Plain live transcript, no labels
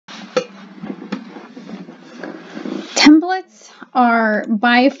Templates are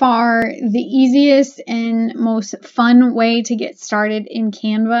by far the easiest and most fun way to get started in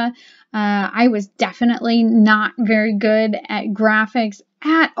Canva. I was definitely not very good at graphics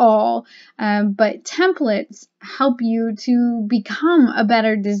at all, but templates help you to become a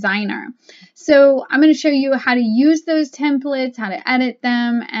better designer. So I'm going to show you how to use those templates, how to edit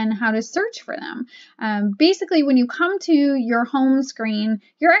them, and how to search for them. Basically, when you come to your home screen,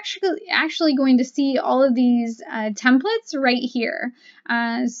 you're actually going to see all of these templates right here.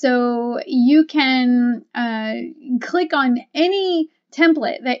 So you can click on any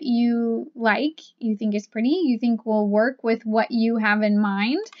template that you like, you think is pretty, you think will work with what you have in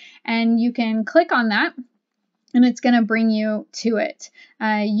mind, and you can click on that and it's going to bring you to it.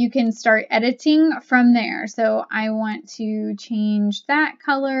 You can start editing from there. So I want to change that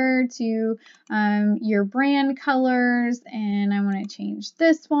color to your brand colors, and I want to change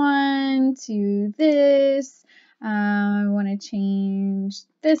this one to this. I want to change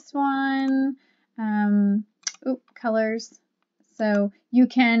this one. Colors. So you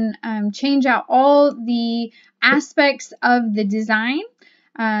can change out all the aspects of the design.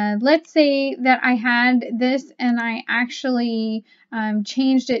 Let's say that I had this and I actually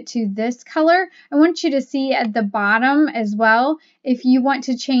changed it to this color. I want you to see at the bottom as well, if you want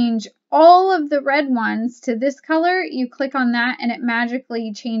to change all of the red ones to this color, you click on that and it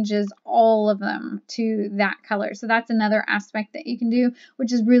magically changes all of them to that color. So that's another aspect that you can do,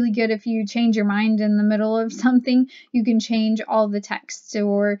 which is really good if you change your mind in the middle of something. You can change all the text,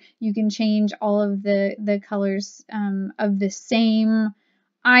 or you can change all of the colors of the same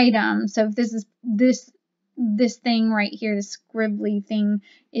item. So if this is this thing right here, the scribbly thing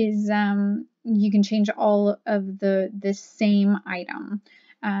is you can change all of the same item.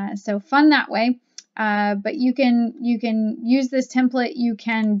 So fun that way. But you can use this template. You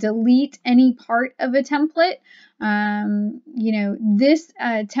can delete any part of a template. You know, this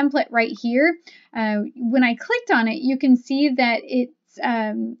template right here, when I clicked on it, you can see that it's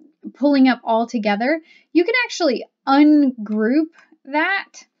pulling up all together. You can actually ungroup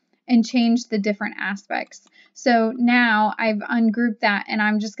that and change the different aspects. So now I've ungrouped that and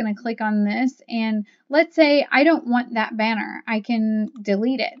I'm just going to click on this, and let's say I don't want that banner. I can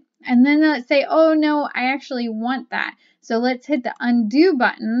delete it. And then let's say, oh no, I actually want that. So let's hit the undo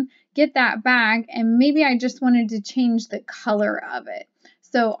button, get that back, and maybe I just wanted to change the color of it.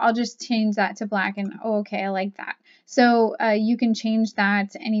 So I'll just change that to black, and oh, okay, I like that. So you can change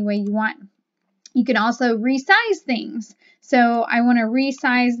that any way you want. You can also resize things. So I want to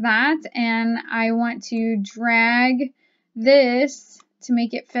resize that, and I want to drag this to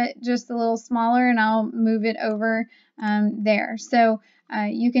make it fit just a little smaller, and I'll move it over there. So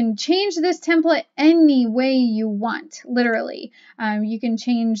you can change this template any way you want, literally. You can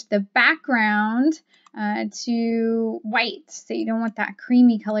change the background to white. So you don't want that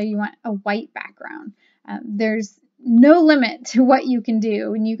creamy color, you want a white background. There's no limit to what you can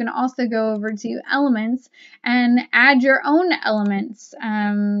do, and you can also go over to elements and add your own elements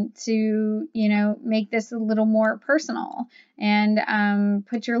to, you know, make this a little more personal, and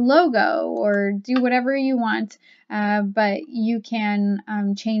put your logo or do whatever you want, but you can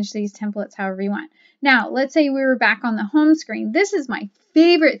change these templates however you want. Now let's say we were back on the home screen. This is my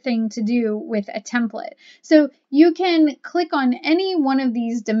favorite thing to do with a template. So you can click on any one of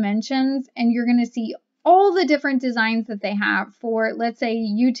these dimensions and you're going to see all the different designs that they have for, let's say,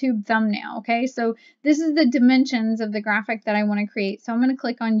 YouTube thumbnail. Okay, so this is the dimensions of the graphic that I want to create. So I'm going to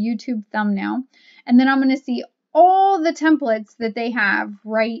click on YouTube thumbnail, and then I'm going to see all the templates that they have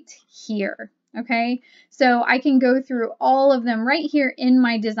right here. Okay, so I can go through all of them right here in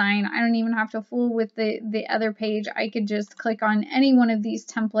my design. I don't even have to fool with the other page. I could just click on any one of these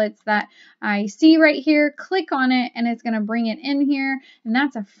templates that I see right here, click on it, and it's going to bring it in here, and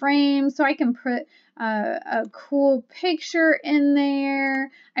that's a frame, so I can put a cool picture in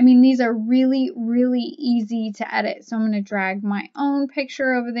there. I mean, these are really, really easy to edit. So I'm going to drag my own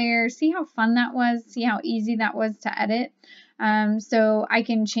picture over there. See how fun that was? See how easy that was to edit? So I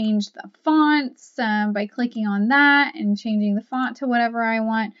can change the fonts by clicking on that and changing the font to whatever I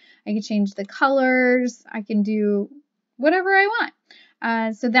want. I can change the colors. I can do whatever I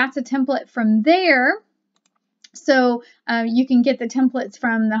want. So that's a template from there. So you can get the templates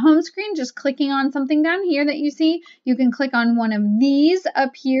from the home screen just clicking on something down here that you see. You can click on one of these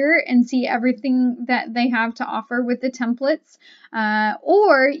up here and see everything that they have to offer with the templates.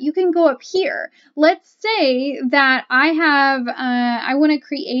 Or you can go up here. Let's say that I want to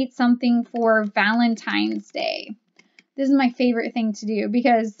create something for Valentine's Day. This is my favorite thing to do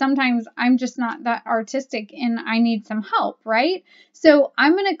because sometimes I'm just not that artistic and I need some help, right? So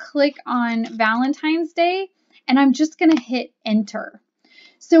I'm going to click on Valentine's Day. and I'm just going to hit enter.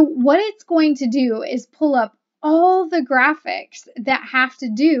 So what it's going to do is pull up all the graphics that have to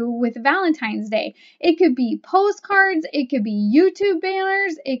do with Valentine's Day. It could be postcards, it could be YouTube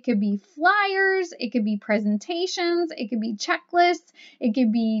banners, it could be flyers, it could be presentations, it could be checklists, it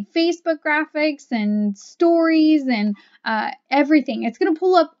could be Facebook graphics and stories and everything. It's going to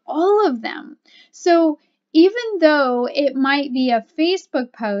pull up all of them. So even though it might be a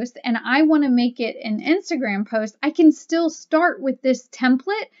Facebook post and I want to make it an Instagram post, I can still start with this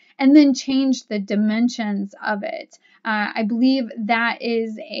template and then change the dimensions of it. I believe that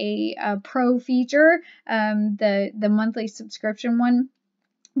is a pro feature, the monthly subscription one.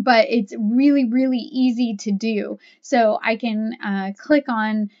 But it's really, really easy to do. So I can click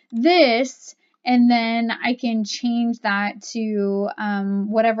on this, and then I can change that to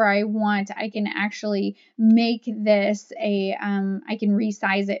whatever I want. I can actually make this I can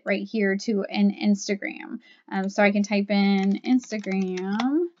resize it right here to an Instagram. So I can type in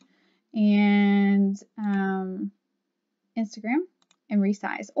Instagram and Instagram and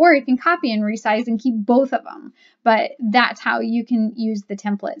resize, or you can copy and resize and keep both of them, but that's how you can use the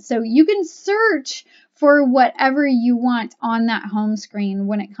template. So you can search for whatever you want on that home screen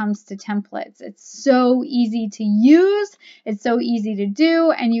when it comes to templates. It's so easy to use, it's so easy to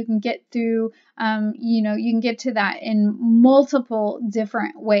do, and you can get through you can get to that in multiple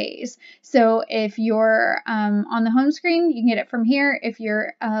different ways. So if you're on the home screen, you can get it from here. If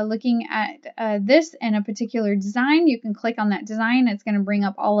you're looking at this in a particular design, you can click on that design. It's going to bring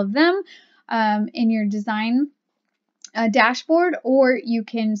up all of them in your design dashboard, or you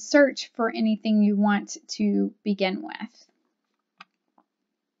can search for anything you want to begin with.